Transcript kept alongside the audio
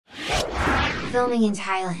Filming in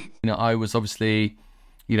Thailand. I was obviously,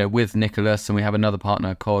 with Nicholas, and we have another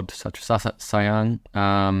partner called Satrasayang.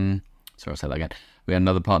 Sorry, I'll say that again. We had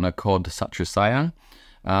another partner called Satrasayang.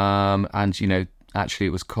 And, actually it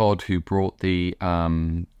was Cod who brought the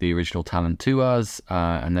original talent to us.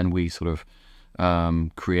 And then we sort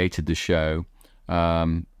of created the show.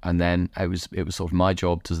 And then it was sort of my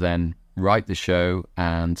job to then write the show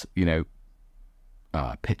and,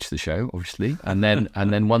 pitch the show, obviously. And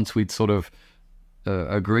then once we'd sort of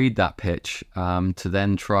agreed that pitch, to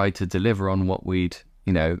then try to deliver on what we'd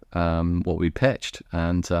pitched,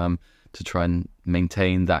 and to try and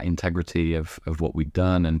maintain that integrity of what we'd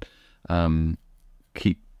done, and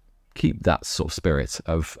keep that sort of spirit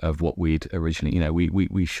of what we'd originally,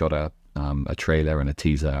 we shot a trailer and a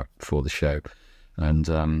teaser for the show, and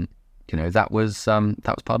that was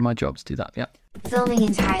part of my job to do that. Yeah. Filming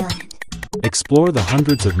in Thailand. Explore the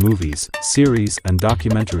hundreds of movies, series, and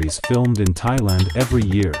documentaries filmed in Thailand every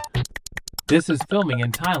year. This is Filming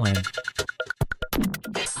in Thailand.